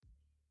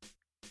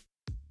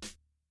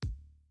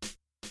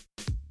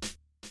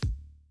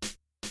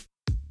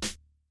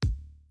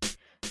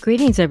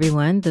Greetings,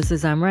 everyone. This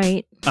is I'm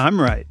Right. I'm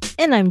Right.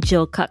 And I'm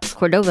Jill Cox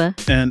Cordova.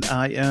 And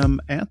I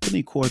am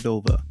Anthony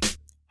Cordova.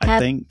 I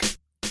think.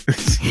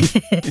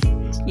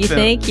 You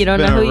think? You don't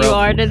know who you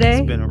are today?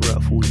 It's been a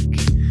rough week.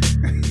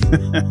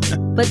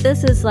 But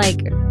this is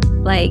like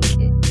right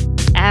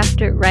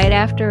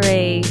after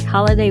a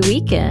holiday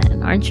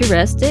weekend. Aren't you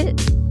rested?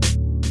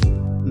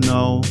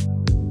 No.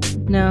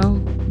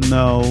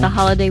 The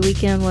holiday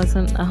weekend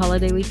wasn't a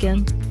holiday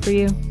weekend for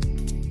you?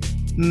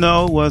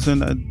 No, it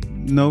wasn't.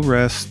 No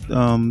rest.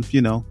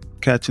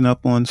 Catching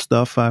up on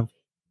stuff I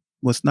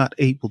was not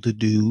able to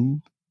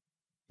do,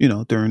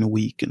 during the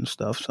week and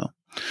stuff. So,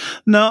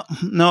 no,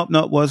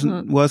 it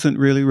wasn't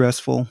really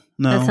restful.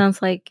 No. That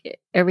sounds like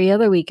every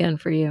other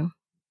weekend for you.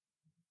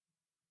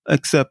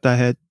 Except I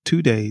had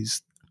 2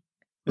 days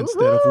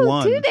instead of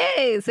one. 2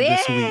 days.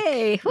 This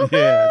Yay. week.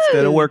 Yeah,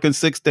 instead of working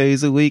 6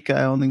 days a week,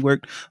 I only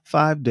worked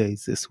 5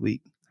 days this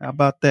week. How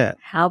about that?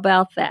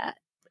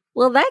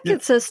 Well, that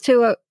gets us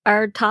to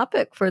our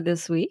topic for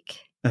this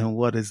week. And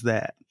what is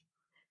that?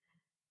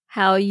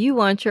 How you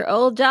want your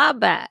old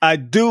job back. I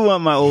do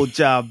want my old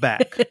job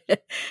back.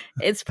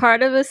 It's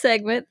part of a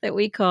segment that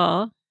we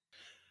call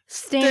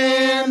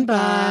Stand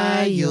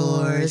by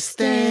Your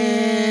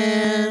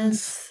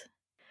Stance.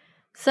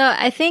 So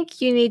I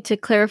think you need to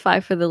clarify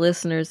for the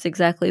listeners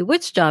exactly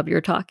which job you're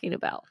talking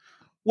about.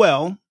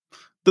 Well,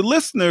 the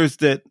listeners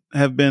that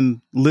have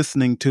been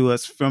listening to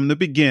us from the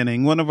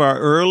beginning, one of our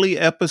early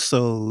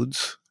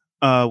episodes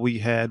we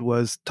had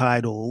was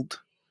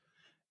titled,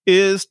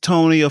 Is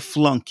Tony a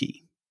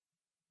Flunky?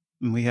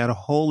 And we had a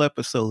whole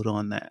episode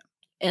on that.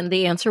 And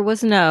the answer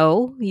was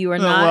no. You are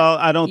not. Well,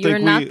 I don't think you're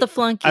not the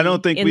flunky. I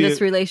don't think in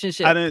this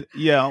relationship. I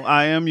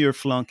am your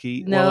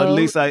flunky. No, well, at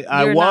least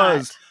I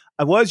was. Not.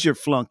 I was your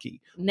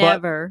flunky.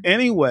 Never. But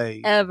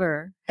anyway.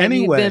 Ever. Have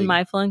you been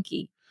my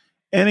flunky?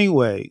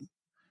 Anyway,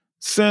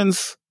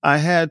 since I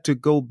had to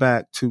go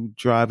back to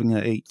driving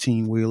an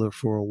 18-wheeler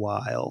for a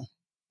while,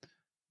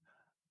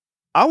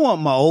 I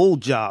want my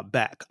old job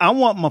back. I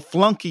want my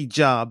flunky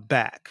job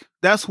back.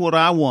 That's what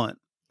I want.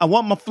 I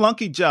want my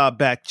flunky job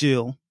back,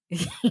 Jill.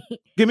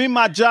 Give me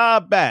my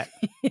job back,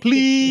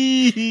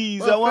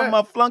 please. Well, I want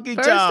my flunky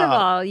job. First of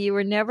all, you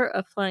were never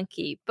a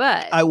flunky,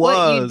 but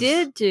what you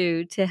did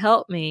do to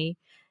help me,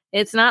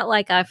 it's not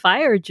like I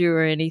fired you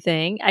or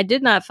anything. I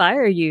did not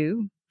fire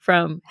you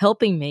from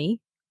helping me.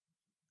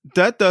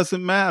 That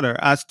doesn't matter.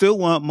 I still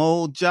want my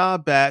old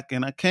job back,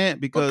 and I can't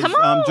because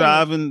I'm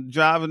driving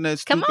that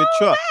stupid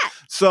truck.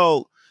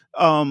 So,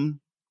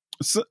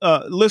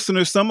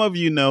 listeners, some of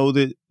you know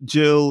that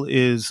Jill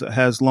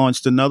has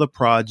launched another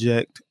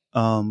project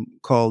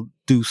called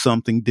Do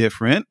Something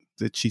Different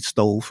that she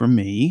stole from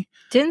me.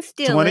 Didn't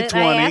steal it.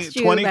 I asked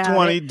you 2020,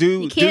 about it.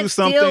 You can't do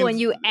something, steal when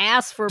you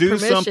ask for permission.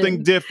 Do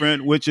Something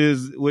Different, which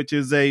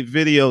is a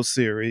video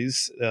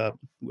series.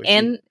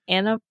 And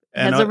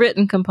has a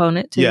written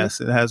component too.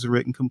 Yes, it has a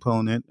written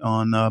component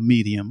on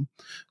Medium,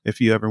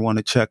 if you ever want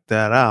to check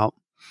that out.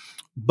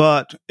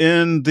 But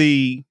in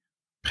the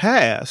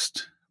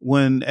past,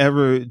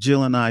 whenever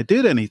Jill and I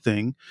did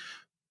anything,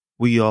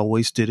 we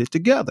always did it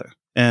together.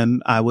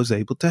 And I was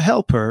able to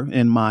help her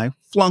in my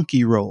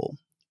flunky role.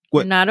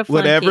 Not a flunky.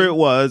 Whatever it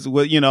was,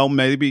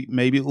 maybe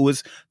it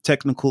was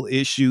technical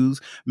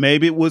issues.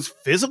 Maybe it was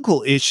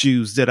physical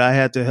issues that I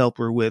had to help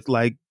her with,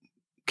 like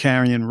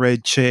carrying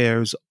red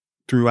chairs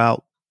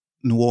throughout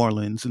New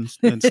Orleans and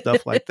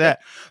stuff like that.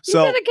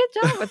 So you did a good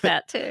job with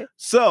that too.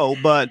 So,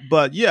 but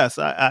yes,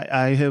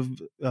 I have.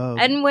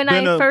 And when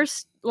I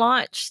first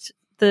launched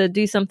the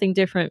Do Something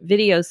Different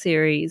video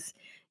series,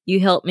 you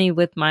helped me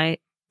with my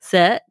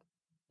set,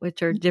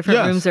 which are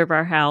different rooms of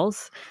our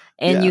house,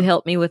 and you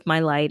helped me with my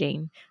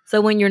lighting. So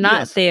when you're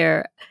not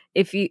there,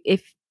 if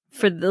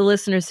for the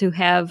listeners who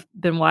have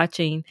been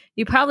watching,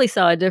 you probably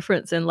saw a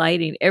difference in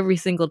lighting every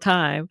single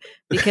time,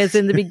 because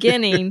in the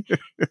beginning,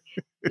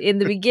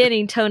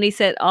 Tony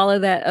set all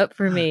of that up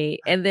for me,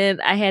 and then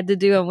I had to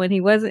do them when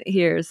he wasn't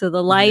here. So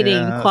the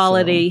lighting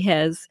quality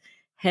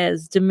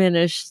has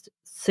diminished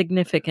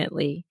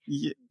significantly.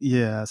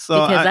 Yeah.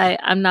 So because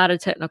I'm not a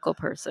technical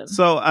person.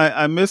 So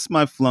I missed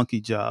my flunky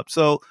job.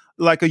 So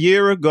like a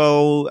year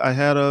ago, I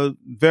had a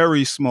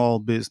very small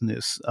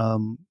business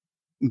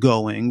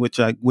going, which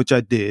I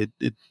did.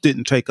 It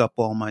didn't take up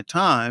all my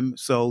time.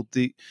 So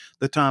the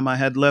time I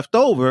had left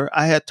over,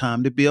 I had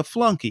time to be a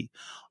flunky.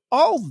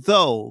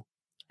 Although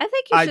I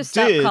think you should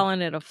stop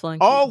calling it a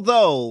flunky.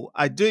 Although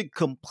I did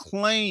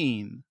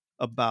complain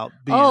about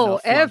being a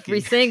flunky. Every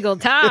single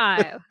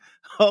time.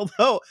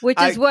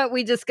 Which is what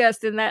we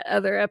discussed in that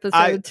other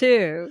episode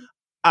too.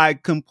 I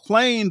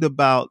complained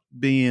about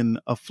being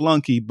a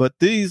flunky, but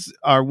this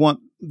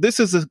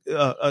is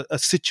a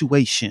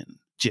situation,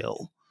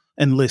 Jill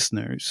and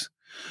listeners,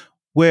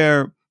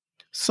 where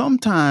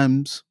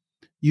sometimes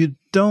you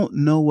don't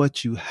know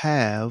what you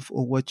have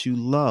or what you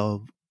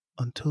love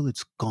until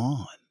it's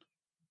gone.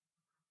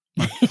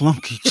 My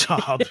flunky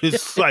job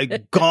is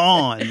like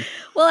gone.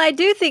 Well, I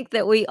do think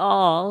that we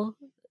all,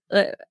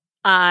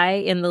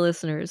 I and the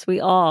listeners,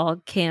 we all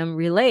can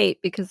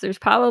relate, because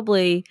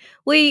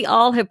we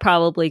all have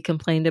probably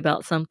complained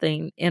about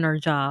something in our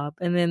job.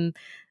 And then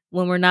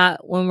when we're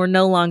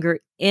no longer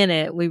in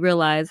it, we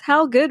realize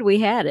how good we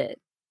had it.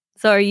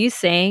 So are you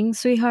saying,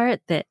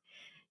 sweetheart, that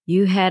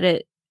you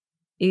had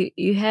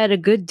you had a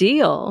good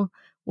deal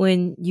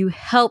when you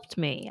helped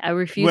me? I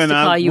refuse to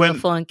call you a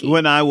flunky.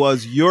 When I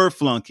was your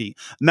flunky.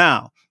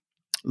 Now,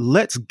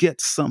 let's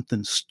get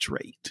something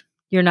straight.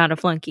 You're not a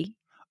flunky.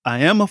 I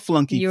am a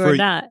flunky. You're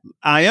not.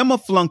 I am a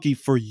flunky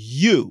for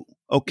you.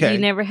 Okay. You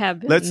never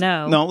have been.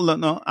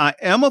 No. I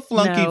am a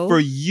flunky for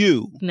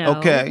you. No.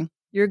 Okay.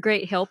 You're a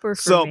great helper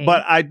for me.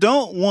 But I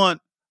don't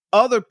want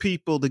other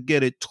people to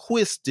get it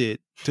twisted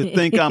to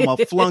think I'm a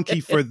flunky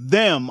for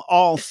them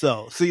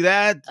also. See,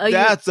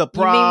 that's a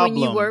problem. You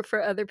mean when you work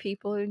for other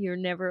people, you're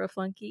never a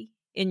flunky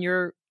by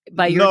your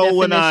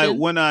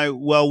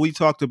definition? We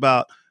talked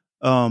about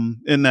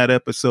in that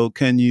episode,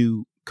 can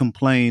you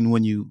complain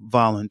when you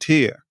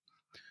volunteer?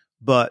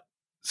 But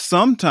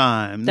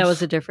sometimes that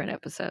was a different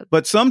episode.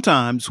 But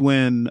sometimes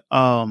when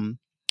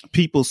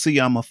people see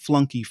I'm a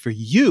flunky for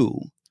you,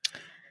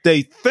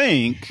 they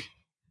think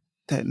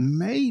that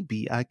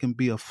maybe I can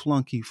be a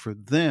flunky for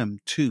them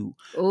too.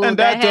 Ooh, and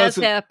that has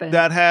happened.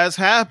 That has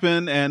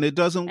happened, and it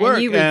doesn't work.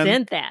 And you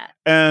resent that.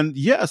 And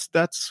yes,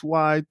 that's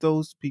why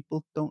those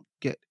people don't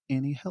get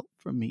any help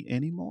from me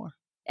anymore.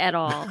 At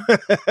all.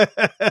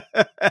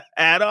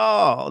 At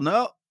all.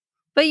 No.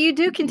 But you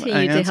do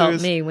continue to help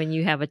me when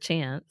you have a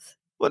chance.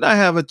 When I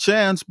have a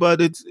chance,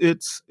 but it's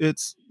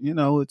it's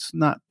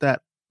not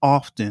that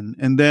often.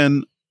 And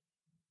then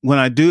when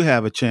I do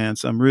have a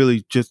chance, I'm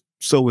really just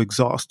so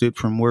exhausted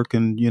from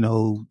working,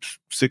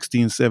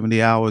 60 and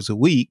 70 hours a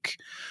week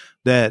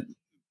that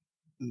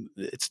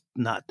it's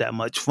not that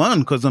much fun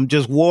because I'm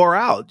just wore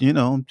out,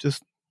 I'm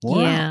just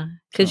wore out. Yeah,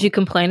 because you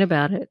complain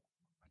about it.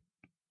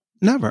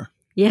 Never.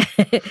 Yeah.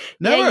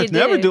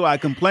 Never do I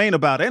complain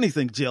about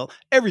anything, Jill.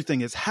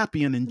 Everything is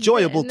happy and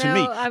enjoyable to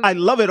me. I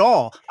love it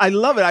all. I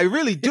love it. I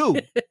really do.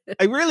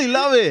 I really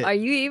love it. Are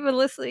you even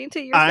listening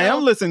to yourself? I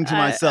am listening to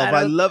myself.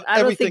 I love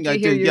everything I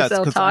do. I don't think you hear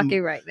yourself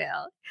talking right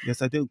now.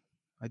 Yes, I do.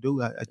 I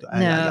do. I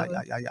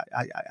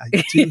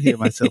do hear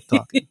myself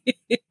talking.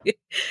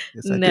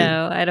 Yes, I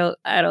do.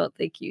 I don't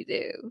think you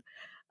do.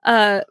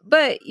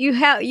 But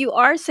you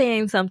are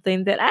saying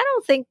something that I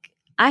don't think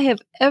I have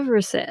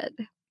ever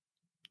said.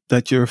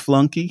 That you're a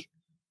flunky?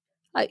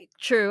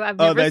 True. I've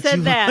never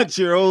said that. Want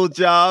your old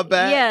job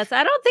back? Yes.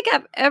 I don't think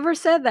I've ever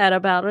said that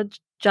about a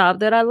job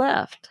that I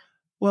left.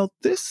 Well,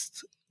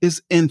 this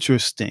is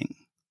interesting,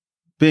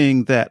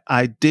 being that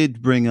I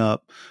did bring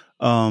up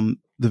the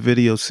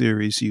video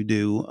series you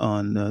do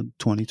on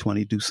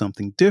 2020 Do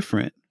Something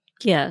Different.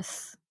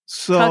 Yes.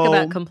 So, talk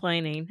about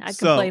complaining. I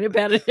complain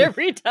about it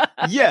every time.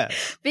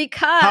 Yes.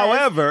 Because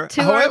however,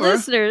 our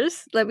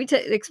listeners, let me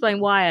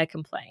explain why I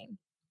complain.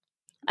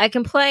 I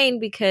complain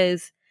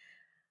because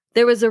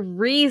there was a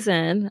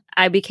reason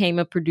I became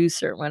a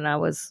producer when I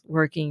was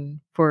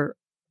working for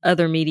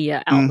other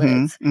media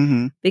outlets,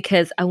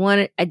 because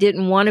I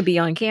didn't want to be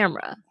on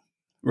camera.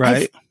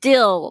 Right. I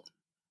still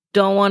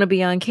don't want to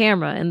be on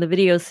camera, and the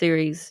video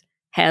series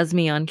has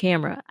me on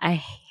camera. I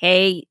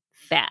hate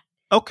that.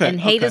 Okay. And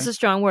hate is a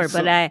strong word,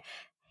 but I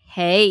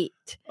hate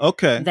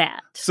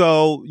that.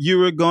 So you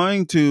were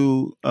going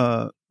to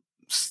tell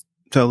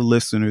the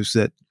listeners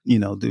that,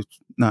 there's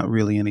not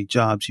really any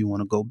jobs you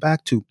want to go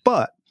back to,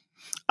 but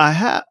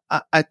I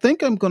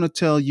think I'm going to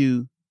tell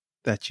you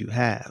that you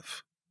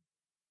have.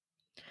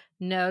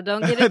 No, don't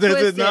get it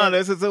twisted.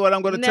 This is what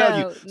I'm going to tell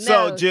you.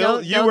 So,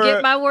 Jill, you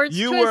get my words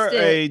you twisted.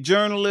 Were a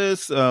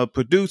journalist,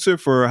 producer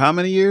for how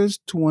many years?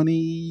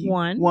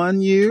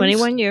 21 years?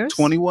 21 years.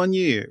 21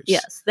 years.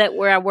 Yes,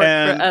 where I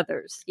worked for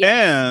others. Yes.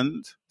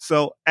 And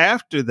so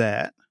after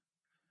that,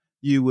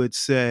 you would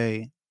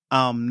say,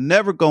 I'm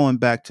never going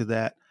back to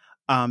that.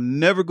 I'm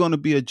never going to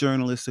be a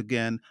journalist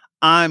again.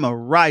 I'm a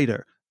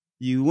writer.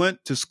 You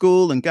went to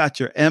school and got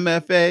your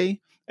MFA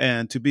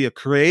and to be a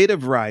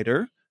creative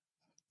writer.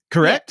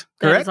 Correct?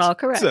 Yeah, correct? That is all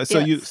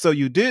correct. So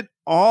you did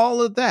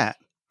all of that.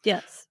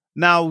 Yes.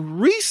 Now,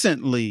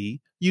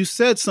 recently, you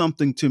said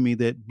something to me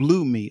that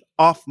blew me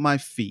off my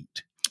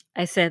feet.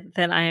 I said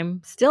that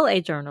I'm still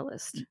a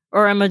journalist,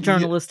 or I'm a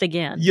journalist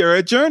again. You're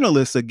a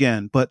journalist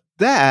again, but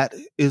that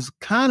is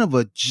kind of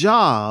a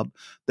job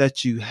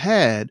that you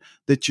had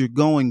that you're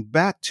going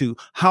back to.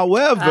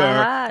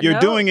 However, you're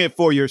doing it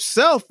for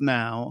yourself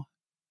now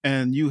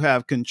and you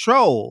have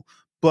control,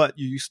 but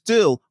you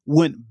still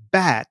went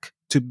back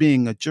to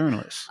being a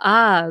journalist.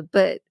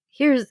 But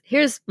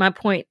here's my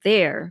point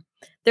there.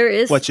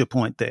 What's your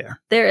point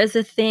there? There is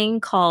a thing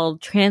called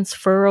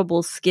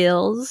transferable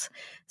skills.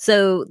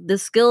 So the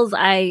skills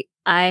I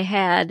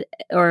had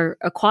or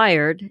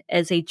acquired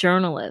as a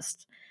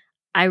journalist,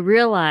 I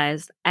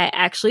realized I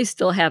actually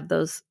still have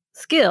those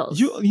skills.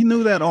 You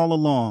knew that all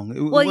along.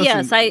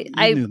 Yes,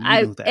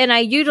 I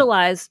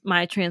utilize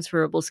my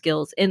transferable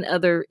skills in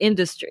other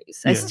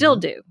industries. I still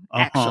do,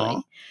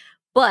 actually.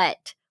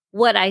 But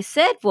what I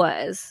said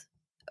was,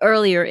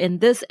 earlier in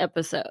this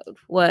episode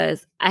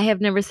was I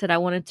have never said I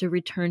wanted to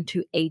return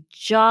to a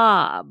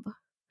job.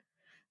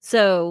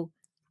 So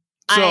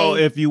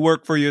if you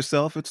work for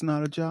yourself, it's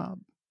not a job.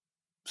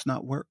 It's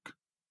not work.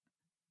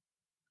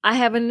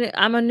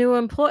 I'm a new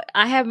employee.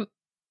 I have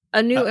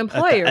a new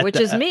employer, which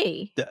is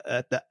me.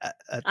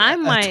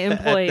 I'm my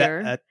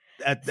employer.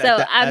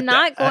 So I'm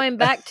not going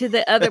back to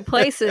the other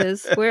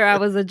places where I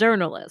was a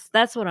journalist.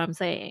 That's what I'm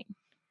saying.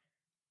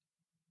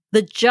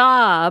 The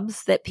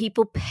jobs that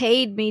people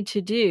paid me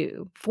to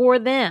do for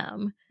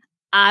them,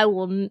 I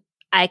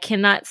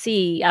cannot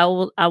see. I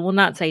will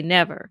not say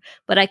never,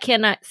 but I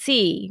cannot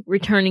see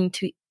returning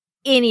to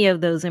any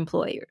of those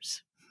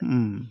employers.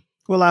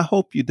 Well, I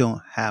hope you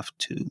don't have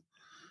to.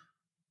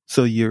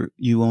 So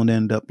you won't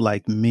end up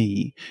like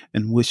me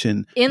and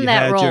wishing in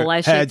that role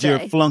I should had your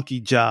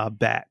flunky job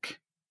back.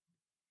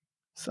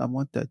 So I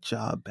want that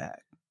job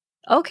back.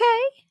 Okay.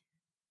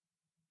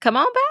 Come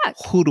on back.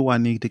 Who do I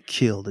need to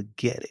kill to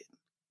get it?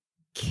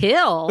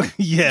 Kill?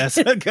 Yes.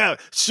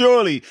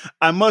 Surely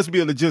I must be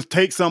able to just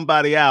take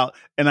somebody out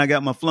and I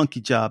got my flunky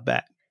job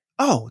back.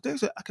 Oh,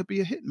 I could be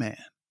a hitman.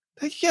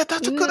 Yeah,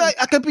 that's a good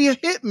idea. I could be a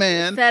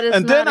hitman.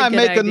 And then I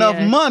make enough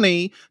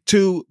money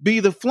to be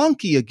the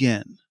flunky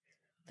again.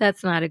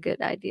 That's not a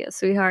good idea,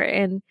 sweetheart.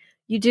 And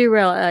you do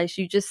realize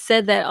you just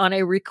said that on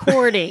a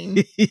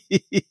recording.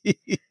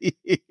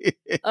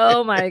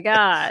 Oh my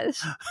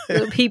gosh.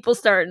 People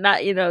start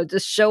not,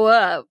 just show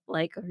up.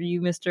 Like, are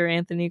you Mr.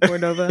 Anthony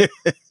Cordova?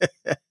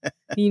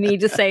 You need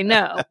to say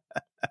no.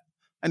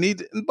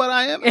 But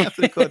I am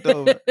Anthony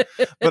Cordova.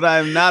 But I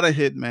am not a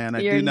hitman.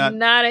 I do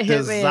not a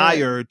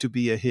desire to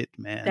be a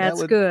hitman.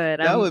 That's good.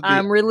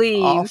 I'm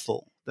relieved.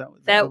 Awful.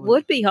 That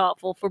would be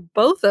awful for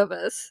both of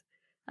us.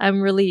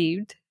 I'm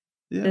relieved.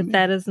 Yeah,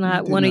 that is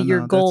not one of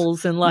your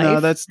goals in life. No,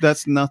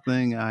 that's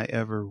nothing I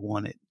ever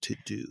wanted to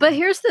do. But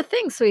here's the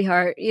thing,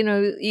 sweetheart.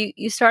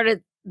 You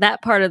started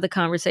that part of the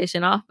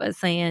conversation off by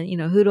saying,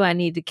 who do I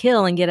need to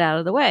kill and get out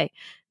of the way?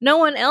 No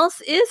one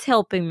else is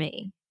helping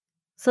me.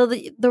 So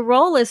the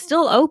role is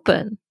still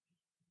open.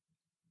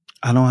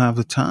 I don't have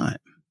the time.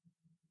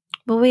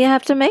 But we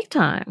have to make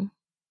time.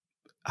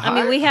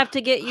 We have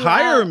to get you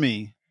hire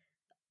me.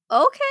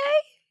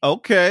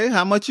 Okay.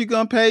 How much you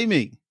gonna pay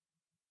me?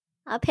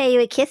 I'll pay you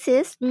with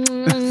kisses.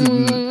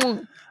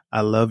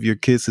 I love your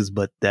kisses,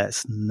 but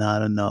that's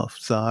not enough.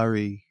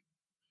 Sorry.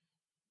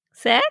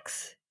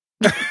 Sex?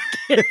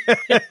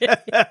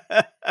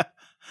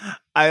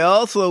 I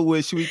also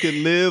wish we could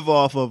live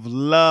off of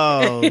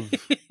love.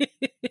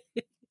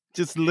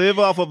 Just live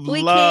off of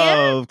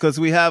love, because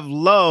we have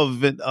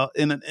love in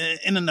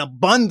an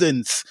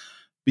abundance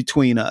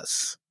between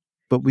us.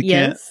 But we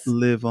can't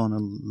live on a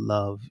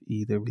love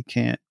either. We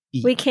can't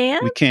eat. We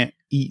can't? We can't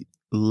eat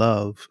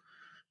love.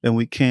 And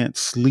we can't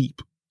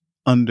sleep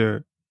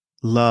under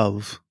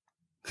love.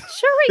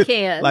 Sure we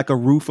can. Like a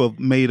roof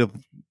made of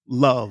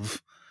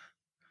love.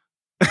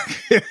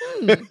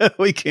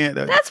 We can't.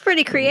 That's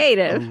pretty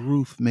creative. A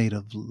roof made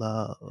of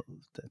love.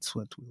 That's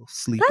what we'll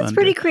sleep under. That's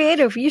pretty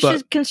creative. You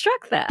should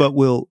construct that. But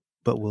we'll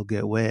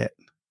get wet.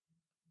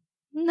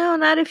 No,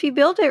 not if you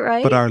build it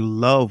right. But our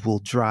love will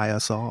dry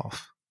us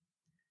off.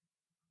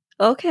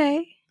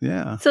 Okay.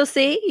 Yeah. So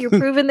see, you're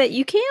proving that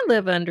you can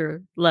live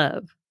under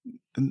love.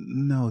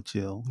 No,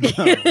 Jill. No.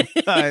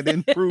 I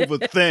didn't prove a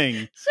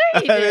thing. Sure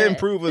you did. I didn't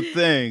prove a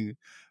thing.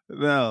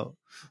 No.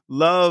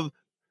 Love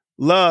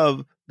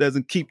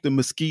doesn't keep the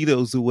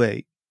mosquitoes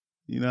away.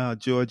 You know how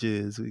Georgia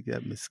is. We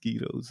got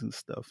mosquitoes and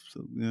stuff.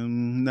 So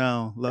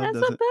no, love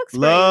That's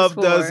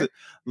doesn't.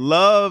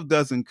 Love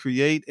doesn't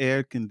create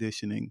air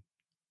conditioning.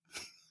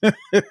 So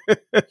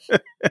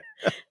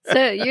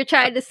you're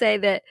trying to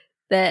say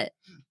that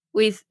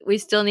we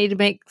still need to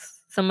make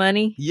some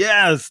money?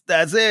 Yes,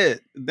 that's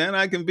it. Then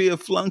I can be a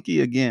flunky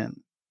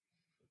again.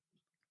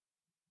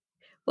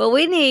 Well,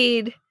 we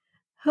need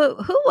who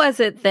was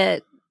it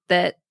that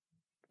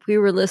we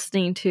were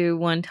listening to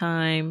one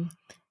time?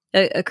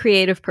 A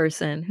creative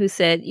person who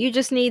said you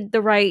just need the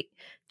right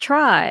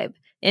tribe,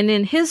 and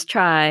in his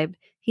tribe,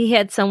 he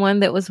had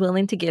someone that was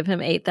willing to give him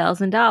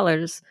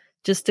 $8,000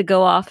 just to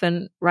go off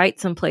and write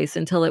someplace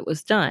until it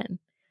was done.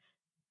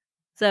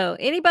 So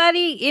any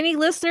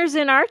listeners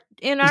in our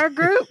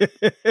group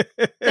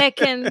that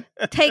can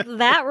take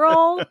that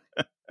role?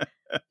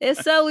 If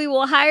so, we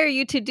will hire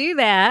you to do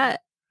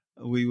that.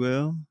 We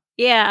will?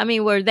 Yeah,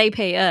 where they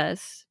pay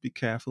us. Be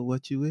careful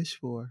what you wish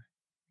for.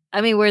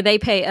 Where they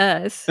pay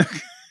us.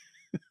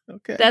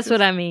 Okay. That's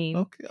what I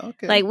mean.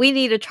 Okay. Like we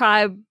need a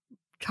tribal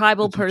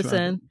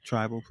person.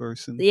 Tribal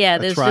person. Yeah,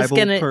 there's just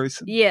gonna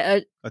person.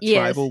 Yeah,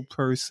 tribal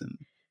person.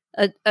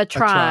 A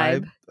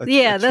tribe.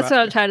 That's what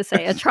I'm trying to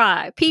say. A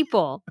tribe.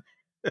 People.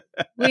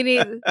 We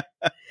need.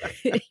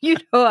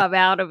 I'm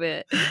out of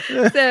it.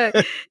 So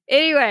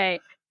anyway,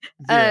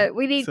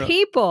 we need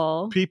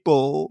people.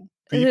 People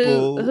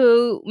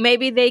who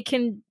maybe they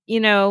can,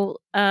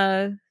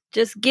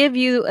 just give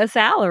you a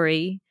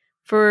salary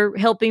for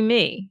helping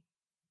me.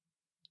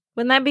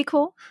 Wouldn't that be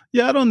cool?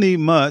 Yeah, I don't need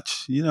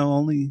much.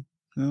 Only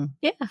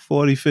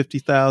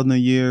 40,000-50,000 a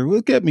year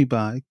will get me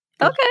by.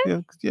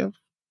 Okay. Yeah.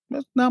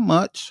 That's not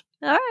much.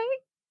 All right.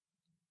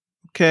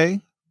 Okay.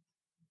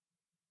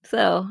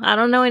 So I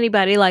don't know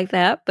anybody like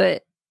that,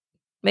 but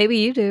maybe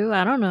you do.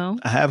 I don't know.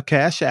 I have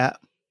Cash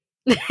App.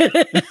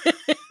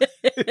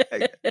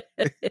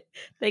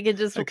 They can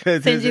just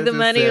send you the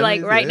money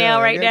like right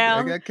now. I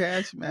got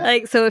cash, man.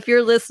 Like, so if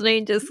you're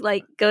listening, just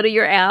like go to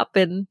your app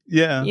and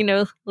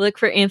look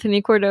for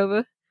Anthony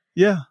Cordova.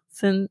 Yeah.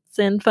 Send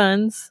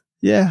funds.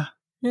 Yeah.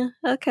 Yeah.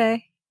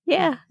 Okay.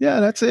 Yeah. Yeah,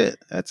 that's it.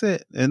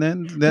 And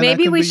then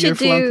maybe we should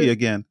do flunky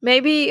again.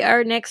 Maybe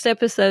our next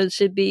episode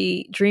should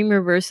be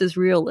Dreamer versus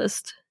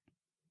Realist.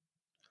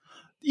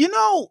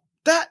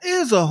 That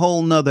is a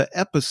whole nother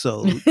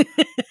episode.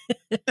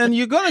 And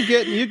you're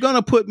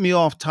gonna put me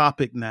off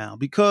topic now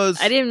because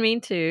I didn't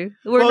mean to.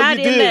 We're not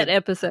in that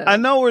episode. I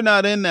know we're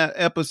not in that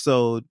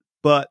episode,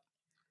 but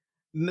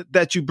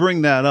that you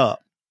bring that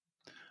up.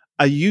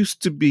 I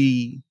used to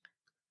be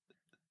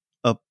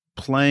a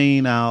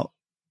plain out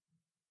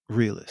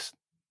realist.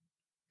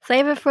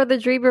 Save it for the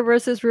Dreamer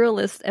versus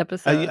Realist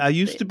episode. I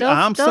used to be.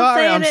 I'm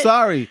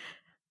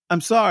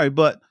sorry,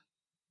 but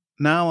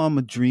now I'm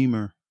a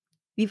dreamer.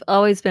 You've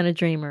always been a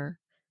dreamer.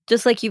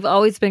 Just like you've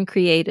always been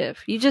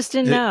creative. You just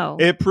didn't know.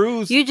 It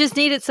proves. You just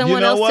needed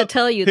someone else to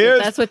tell you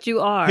that's what you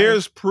are.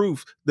 Here's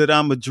proof that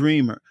I'm a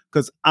dreamer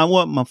because I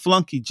want my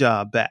flunky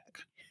job back.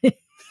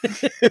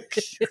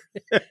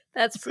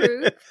 That's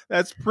proof.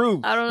 That's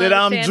proof that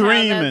I'm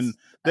dreaming.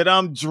 That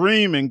I'm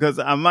dreaming because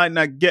I might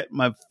not get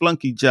my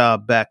flunky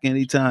job back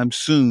anytime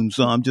soon.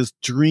 So I'm just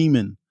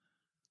dreaming.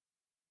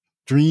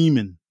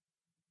 I'm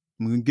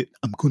gonna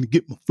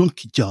get my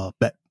flunky job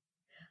back.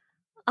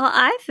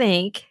 I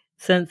think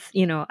since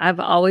I've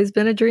always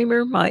been a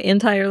dreamer my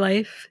entire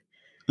life.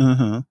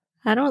 I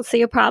don't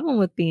see a problem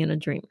with being a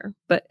dreamer.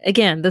 But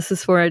again, this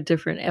is for a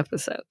different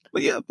episode.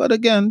 But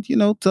again,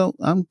 so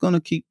I'm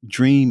gonna keep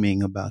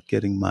dreaming about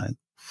getting my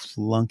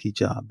flunky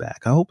job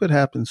back. I hope it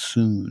happens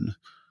soon.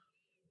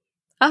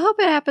 I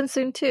hope it happens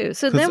soon too.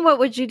 So then what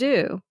would you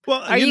do?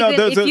 Well,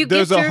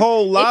 there's a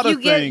whole lot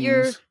of things. If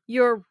you get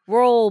your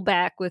role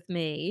back with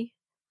me.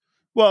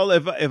 Well,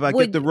 if I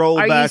get the role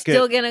back,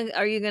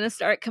 are you gonna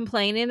start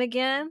complaining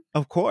again?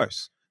 Of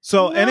course.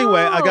 So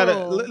anyway, I gotta.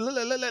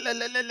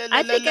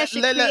 I think I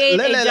should create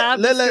a job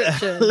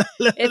description.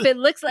 If it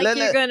looks like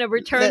you're gonna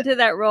return to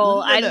that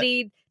role, I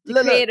need to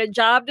create a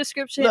job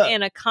description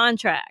and a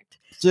contract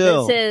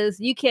that says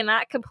you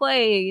cannot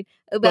complain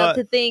about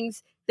the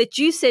things that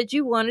you said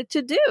you wanted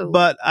to do.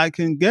 But I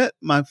can get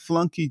my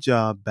flunky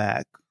job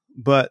back.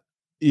 But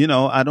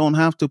I don't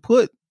have to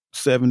put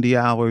 70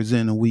 hours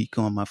in a week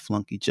on my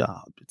flunky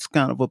job. It's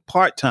kind of a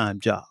part-time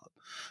job.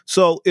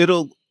 So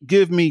it'll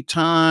give me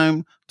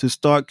time to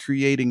start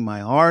creating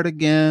my art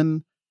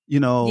again.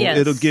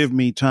 It'll give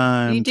me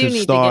time to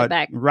start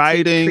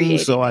writing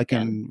so I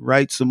can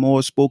write some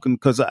more spoken,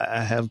 because I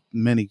have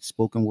many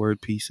spoken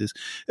word pieces.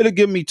 It'll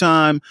give me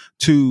time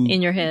to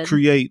in your head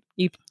create.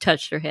 You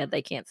touched your head.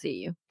 They can't see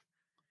you.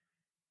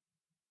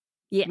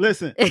 Yeah.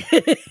 Listen.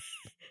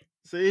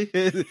 See?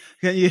 Can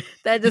you?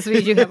 That just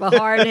means you have a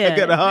hard head. I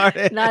got a hard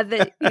head. Not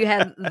that you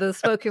have the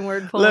spoken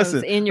word poems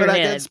in your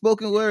head. I got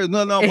spoken words.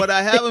 No. But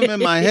I have them in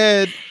my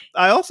head.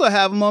 I also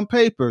have them on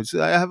paper.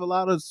 So I have a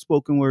lot of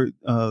spoken word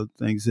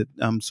things that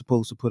I'm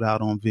supposed to put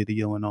out on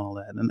video and all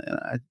that. And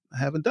I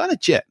haven't done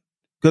it yet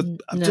because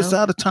I'm just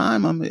out of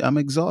time. I'm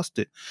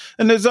exhausted.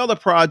 And there's other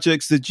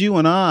projects that you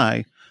and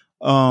I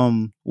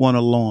want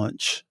to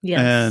launch. Yes.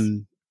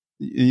 And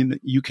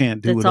you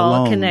can't do it's it alone. It's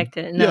all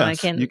connected. No,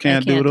 yes, you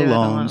can't do it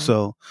alone.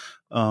 So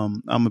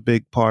I'm a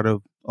big part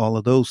of all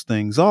of those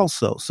things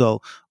also.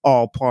 So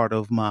all part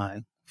of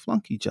my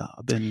flunky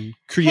job and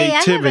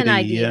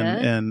creativity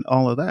and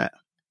all of that.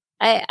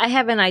 I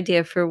have an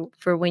idea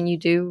for when you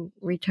do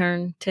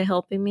return to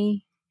helping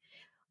me.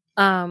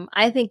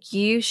 I think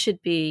you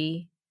should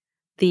be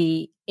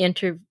the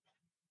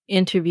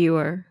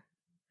interviewer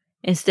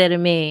instead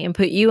of me and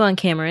put you on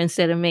camera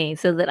instead of me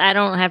so that I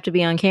don't have to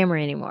be on camera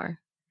anymore.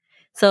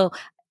 So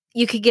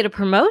you could get a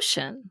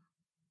promotion.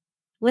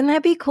 Wouldn't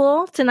that be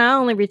cool to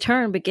not only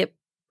return, but get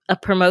a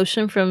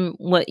promotion from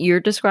what you're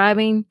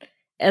describing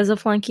as a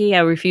flunky?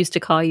 I refuse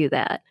to call you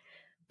that.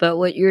 But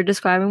what you're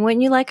describing,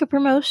 wouldn't you like a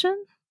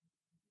promotion?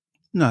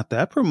 Not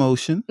that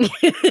promotion.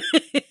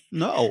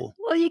 No.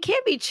 Well, you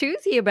can't be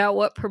choosy about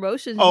what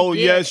promotions you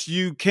get. Yes,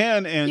 you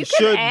can and you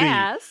should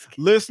ask.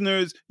 Be.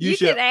 Listeners, you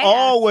should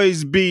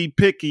always be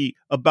picky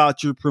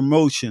about your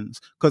promotions,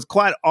 because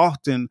quite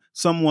often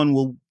someone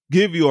will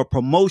give you a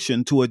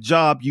promotion to a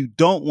job you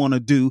don't want to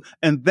do,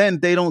 and then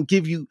they don't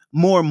give you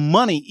more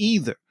money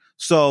either.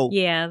 So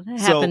yeah, that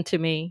happened to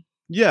me.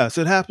 Yes,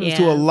 it happens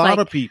to a lot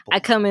of people. I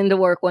come into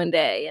work one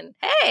day and,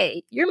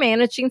 hey, you're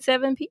managing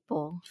 7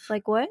 people. It's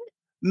like, what?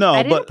 No,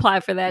 I didn't apply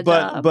for that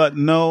job. But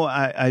no,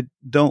 I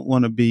don't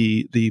want to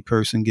be the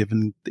person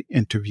giving the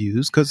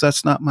interviews, because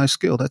that's not my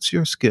skill. That's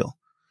your skill.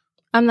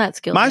 I'm not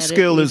skilled. My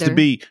skill is to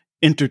be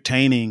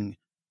entertaining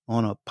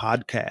on a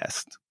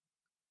podcast.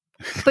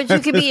 But you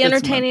could be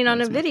entertaining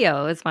on a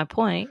video, is my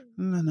point.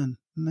 No.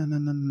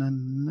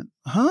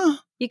 Huh?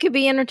 You could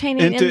be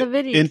entertaining in the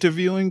video.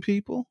 Interviewing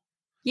people?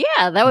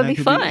 Yeah, that would be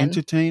fun. Be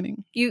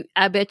entertaining.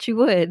 I bet you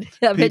would.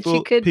 Bet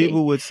you could.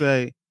 People would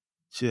say,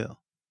 "Chill,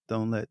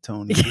 don't let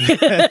Tony do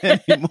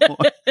that anymore.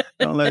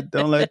 Don't let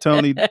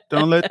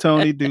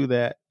Tony do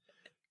that.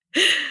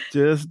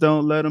 Just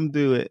don't let him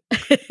do it." I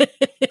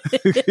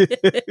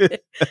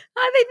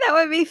think that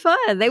would be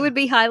fun. They would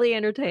be highly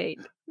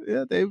entertained.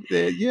 Yeah, they're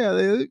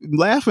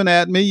laughing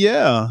at me.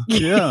 Yeah.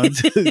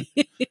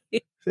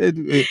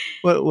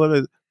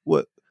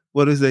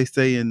 What does they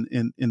say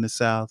in the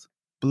South?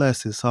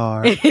 Bless his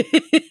heart.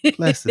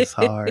 Bless his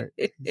heart.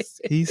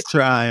 He's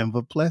trying,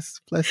 but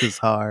bless his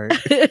heart.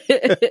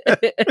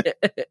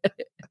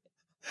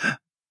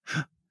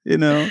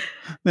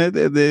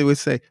 They would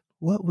say,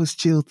 "What was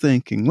Jill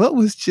thinking? What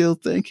was Jill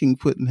thinking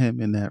putting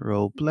him in that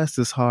role? Bless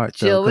his heart."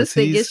 Jill was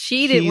thinking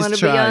she didn't want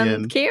to be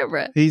on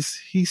camera.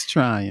 He's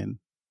trying.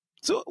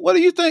 So what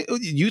do you think?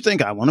 You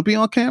think I want to be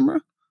on camera?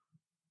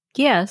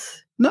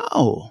 Yes.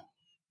 No.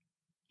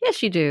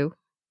 Yes, you do.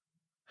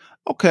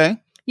 Okay.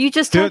 You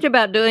just talked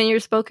about doing your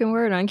spoken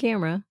word on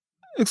camera.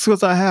 It's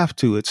because I have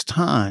to. It's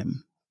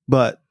time.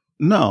 But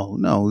no.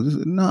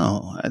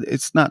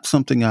 It's not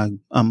something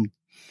I'm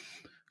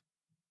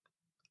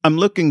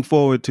looking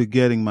forward to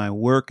getting my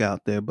work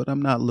out there, but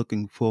I'm not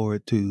looking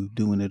forward to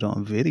doing it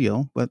on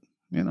video. But,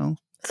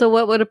 So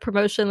what would a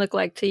promotion look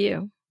like to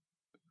you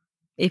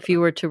if you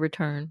were to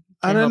return?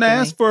 I didn't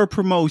ask for a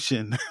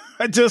promotion.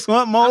 I just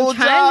want my old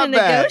job back. I'm trying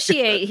to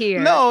negotiate here.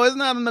 No, it's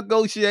not a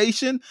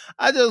negotiation.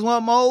 I just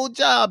want my old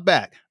job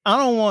back. I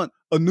don't want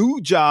a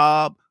new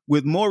job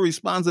with more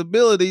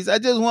responsibilities. I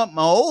just want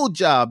my old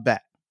job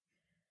back.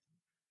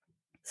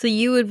 So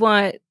you would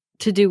want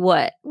to do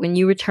what when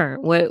you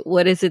return?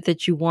 What is it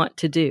that you want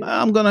to do?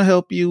 I'm going to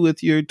help you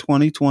with your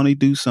 2020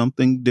 Do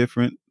Something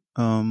Different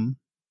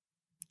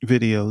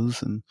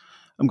videos, and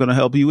I'm going to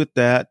help you with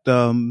that.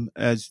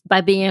 By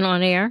being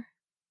on air?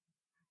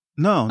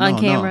 No, on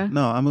camera?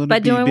 No, I'm going to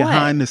be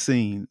behind the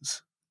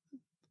scenes.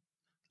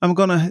 I'm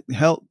going to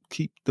help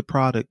keep the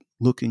product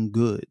looking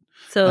good.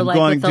 So I'm like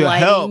going with the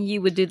lighting,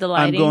 you would do the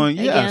lighting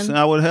yes, and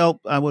I would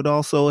help. I would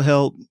also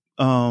help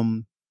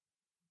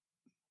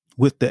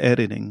with the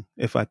editing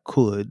if I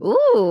could.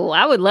 Ooh,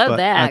 I would love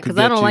that because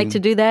I don't like to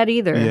do that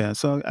either. Yeah,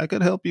 so I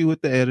could help you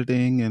with the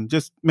editing and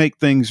just make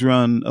things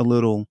run a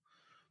little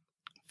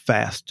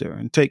faster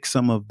and take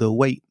some of the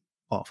weight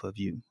off of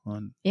you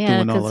on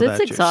doing all of that yourself. Yeah, because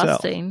it's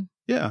exhausting.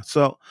 Yeah,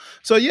 so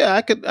yeah,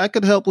 I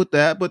could help with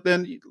that. But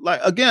then,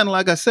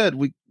 like I said,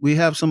 we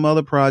have some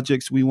other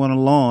projects we want to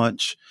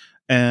launch,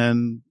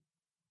 and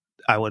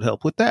I would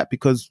help with that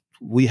because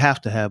we have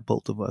to have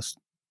both of us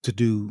to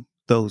do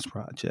those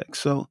projects.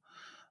 So,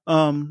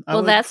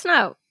 that's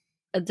not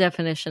a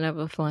definition of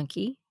a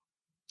flunky.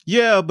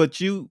 Yeah, but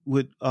you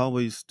would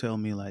always tell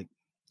me like,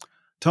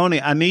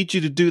 Tony, I need you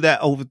to do that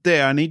over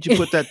there. I need you to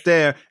put that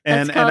there.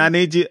 And I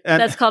need you.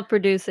 And that's called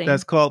producing.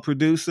 That's called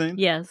producing?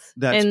 Yes.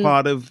 That's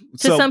part of.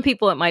 To some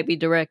people, it might be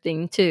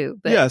directing too.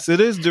 But yes,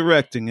 it is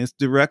directing. It's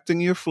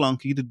directing your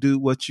flunky to do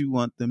what you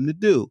want them to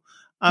do.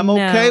 I'm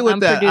okay with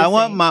that. Producing. I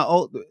want my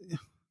old.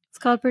 It's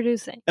called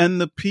producing.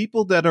 And the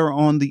people that are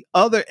on the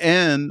other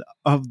end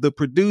of the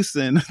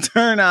producing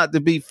turn out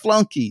to be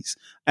flunkies.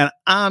 And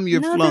I'm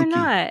your flunky. No, they're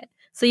not.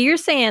 So you're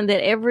saying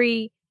that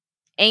every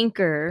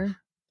anchor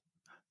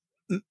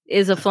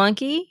is a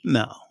flunky?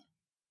 No.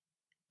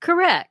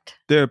 Correct.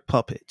 They're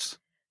puppets.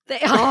 They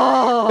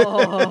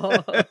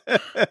are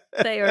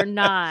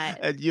not.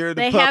 And you're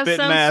the puppet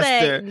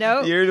master.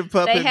 Nope. You're the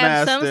puppet master. They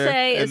have some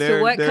say as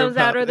to what comes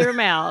out of their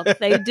mouth.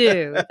 They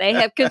do. They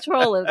have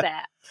control of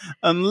that.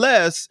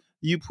 Unless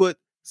you put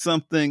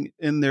something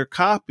in their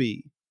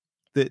copy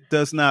that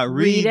does not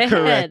read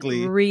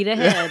correctly. Read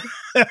ahead.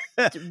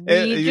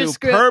 Read your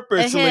script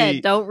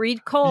ahead. Don't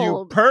read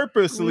cold. You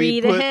purposely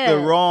put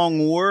the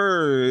wrong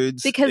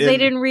words. Because they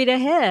didn't read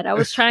ahead. I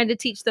was trying to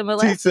teach them a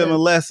lesson. Teach them a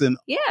lesson.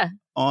 Yeah.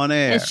 On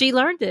air. And she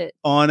learned it.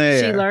 On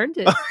air. She learned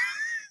it.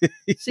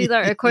 She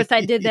learned. Of course,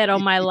 I did that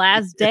on my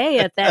last day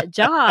at that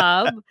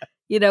job,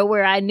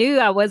 where I knew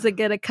I wasn't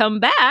going to come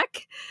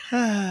back.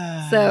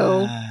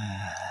 So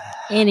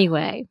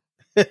anyway,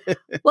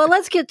 well,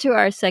 let's get to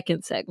our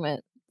second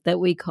segment that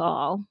we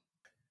call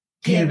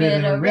Give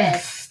It a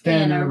Rest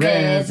and a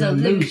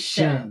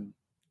Resolution.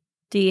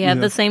 Do you have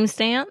the same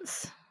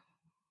stance?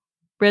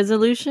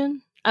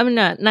 Resolution? I'm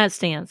not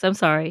stance. I'm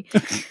sorry.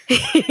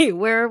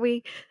 Where are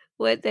we?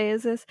 What day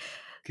is this?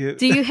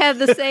 Do you have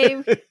the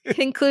same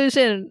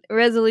conclusion,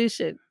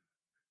 resolution?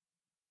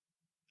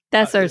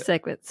 That's our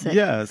segment.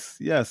 Yes,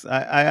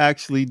 I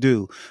actually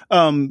do.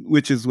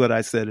 Which is what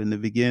I said in the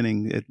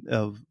beginning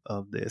of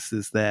this,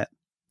 is that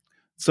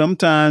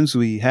sometimes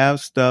we have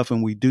stuff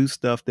and we do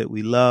stuff that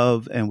we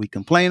love and we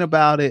complain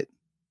about it,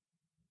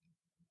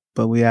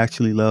 but we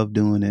actually love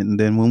doing it. And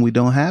then when we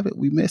don't have it,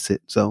 we miss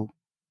it. So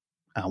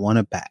I want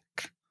it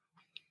back.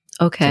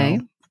 Okay.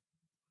 So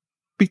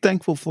be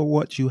thankful for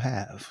what you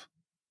have.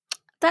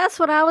 That's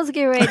what I was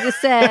getting ready to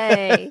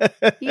say.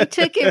 You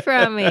took it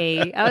from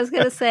me. I was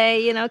going to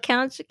say,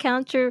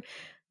 count your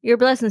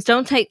blessings.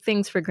 Don't take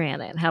things for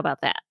granted. How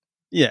about that?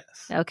 Yes.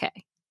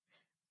 Okay.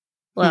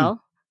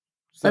 Well,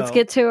 let's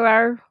get to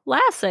our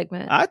last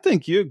segment. I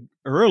think you're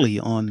early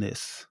on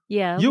this.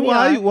 Yeah.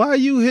 Why are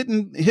you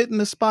hitting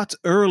the spots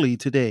early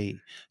today?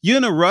 You're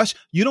in a rush.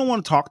 You don't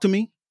want to talk to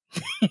me.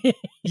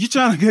 You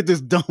trying to get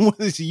this done with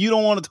this? You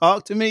don't want to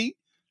talk to me?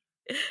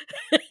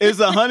 Is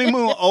the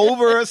honeymoon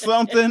over or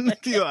something?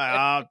 You're like,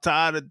 I'm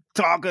tired of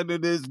talking to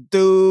this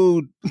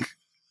dude.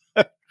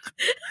 What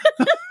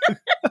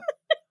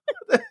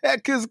the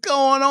heck is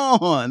going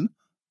on?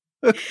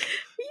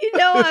 You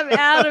know I'm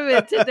out of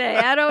it today.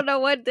 I don't know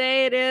what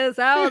day it is.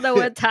 I don't know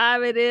what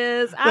time it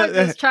is. I'm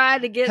just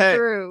trying to get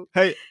through.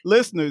 Hey,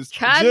 listeners,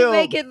 trying to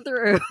make it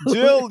through.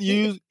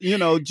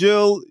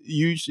 Jill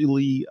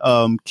usually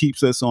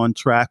keeps us on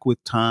track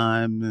with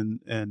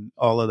time and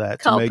all of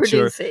that to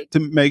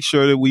make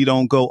sure that we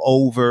don't go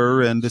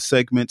over and the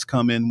segments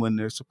come in when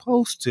they're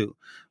supposed to.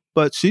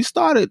 But she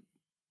started,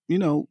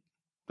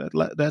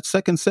 that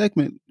second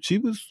segment. She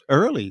was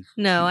early.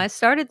 No, I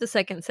started the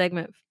second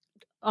segment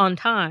on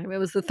time. It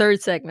was the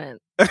third segment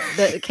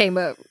that came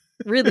up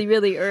really,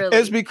 really early.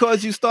 It's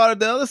because you started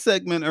the other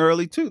segment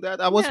early too.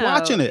 That I was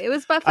watching it. It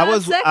was by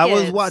 5 seconds. I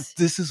was watching.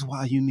 This is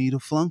why you need a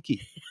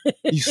flunky.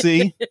 You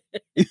see?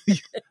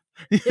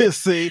 You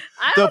see?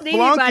 I don't need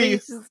anybody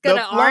who's going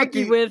to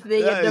argue with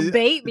me and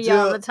debate me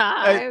all the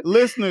time. Hey,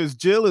 listeners,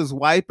 Jill is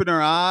wiping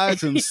her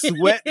eyes and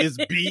sweat is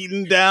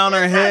beating down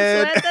her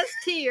head. Sweat, that's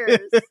tears.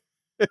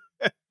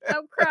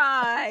 Don't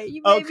cry.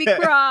 You made me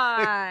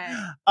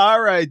cry.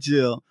 All right,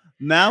 Jill.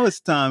 Now it's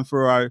time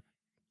for our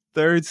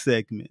third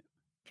segment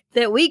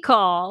that we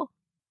call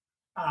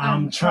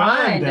I'm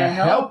trying to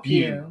help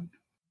you.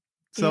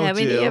 Do you have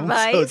any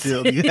advice?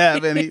 Jill, do you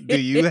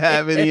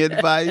have any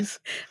advice?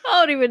 I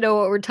don't even know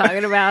what we're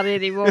talking about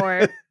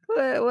anymore.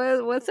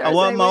 What's our I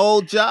want my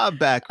old job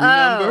back,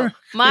 remember?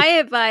 My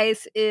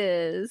advice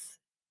is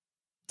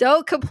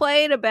don't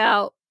complain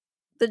about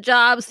the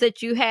jobs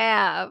that you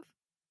have.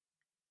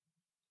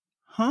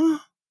 Huh?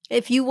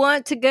 If you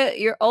want to get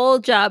your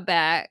old job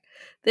back,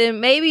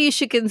 then maybe you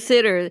should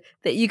consider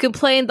that you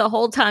complained the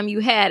whole time you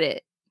had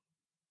it.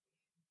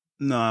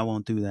 No, I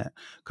won't do that.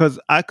 Because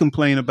I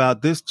complain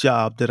about this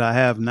job that I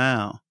have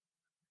now.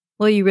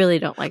 Well, you really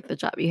don't like the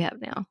job you have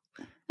now.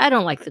 I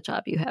don't like the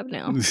job you have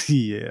now.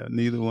 Yeah,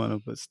 neither one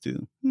of us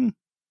do.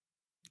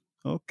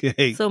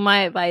 Okay. So my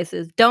advice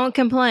is don't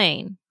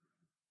complain.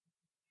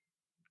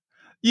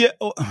 Yeah.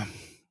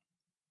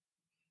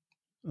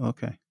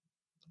 Okay.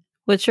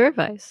 What's your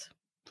advice?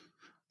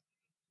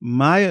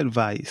 My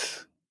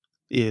advice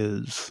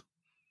is,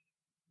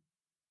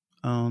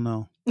 I don't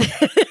know.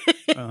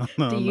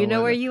 Do you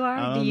know where you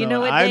are? Do you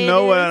know what day I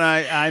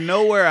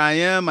know where I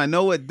am. I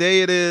know what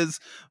day it is,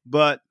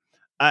 but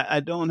I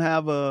don't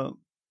have a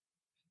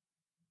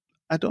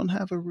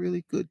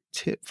really good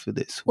tip for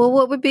this. Well,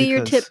 what would be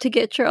your tip to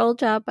get your old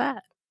job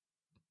back?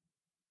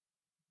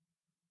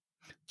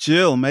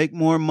 Jill, make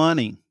more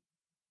money.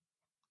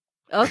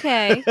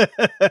 Okay.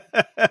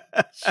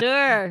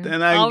 Sure.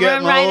 Then I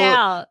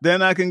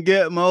can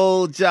get my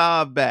old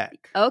job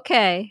back.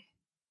 Okay.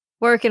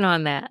 Working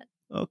on that.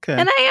 Okay.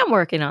 And I am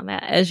working on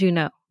that, as you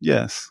know.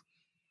 Yes.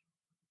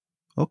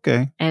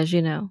 Okay. As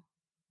you know.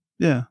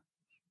 Yeah.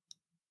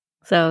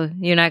 So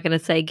you're not going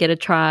to say get a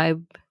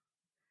tribe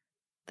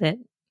that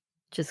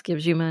just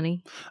gives you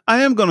money?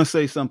 I am going to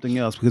say something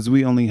else because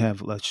we only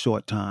have a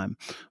short time.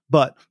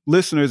 But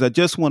listeners, I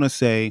just want to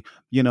say,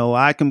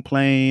 I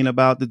complain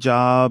about the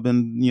job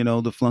and,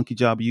 the flunky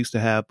job I used to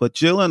have. But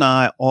Jill and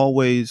I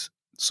always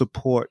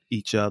support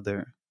each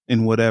other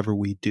in whatever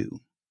we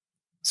do.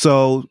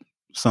 So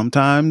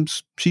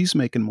sometimes she's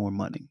making more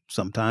money.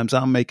 Sometimes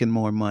I'm making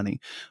more money.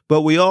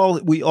 But we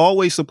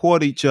always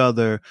support each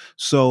other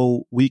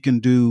so we can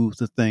do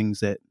the things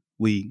that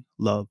we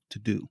love to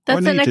do.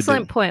 That's an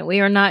excellent point. We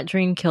are not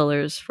dream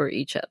killers for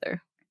each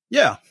other.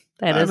 Yeah.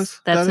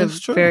 That's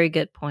a very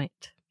good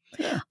point.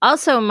 Yeah.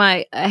 Also,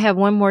 I have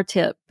one more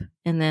tip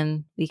and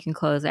then we can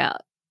close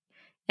out.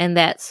 And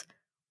that's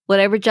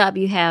whatever job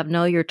you have,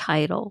 know your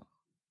title.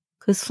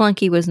 Because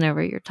flunky was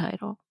never your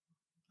title.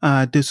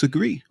 I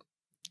disagree.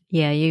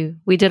 Yeah,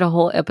 we did a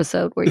whole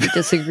episode where you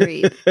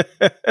disagreed.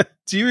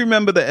 Do you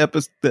remember the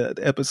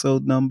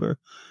episode number?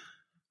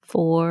 3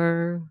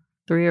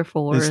 or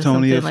 4. It's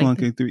Tony and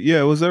Flunky 3.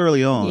 Yeah, it was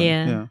early on.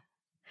 Yeah.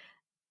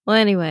 Well,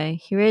 anyway,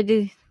 you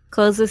ready to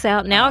close this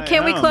out now?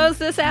 Can we close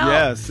this out?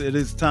 Yes, it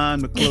is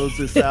time to close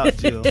this out,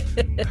 Jill.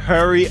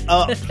 Hurry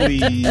up,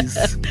 please.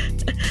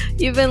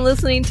 You've been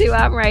listening to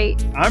I'm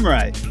Right. I'm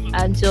Right.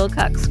 I'm Jill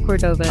Cox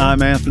Cordova.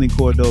 I'm Anthony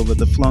Cordova,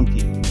 the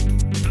Flunky.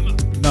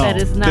 No, that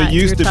is not there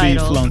used your to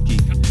title. Be Flunky.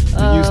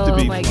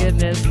 Oh, my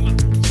goodness.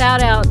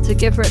 Shout out to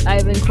Gifford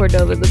Ivan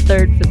Cordova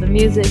III for the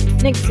music,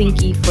 Nick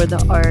Zinke for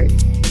the art.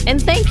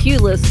 And thank you,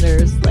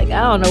 listeners. I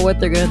don't know what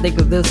they're going to think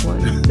of this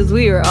one because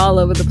we are all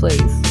over the place.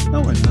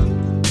 No, we're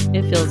not.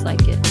 It feels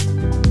like it.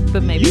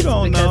 But maybe you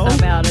don't know.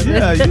 I'm out of it.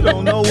 Yeah, you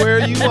don't know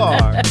where you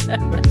are.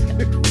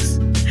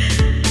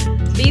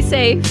 Be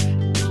safe.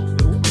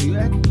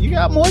 You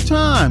got more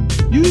time.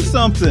 Use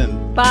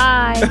something.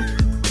 Bye.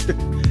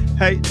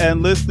 Hey,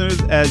 and listeners,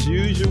 as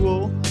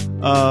usual,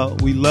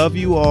 we love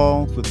you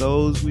all. For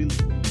those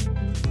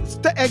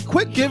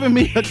Quit giving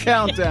me a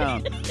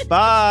countdown.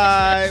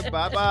 Bye.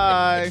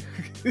 Bye-bye.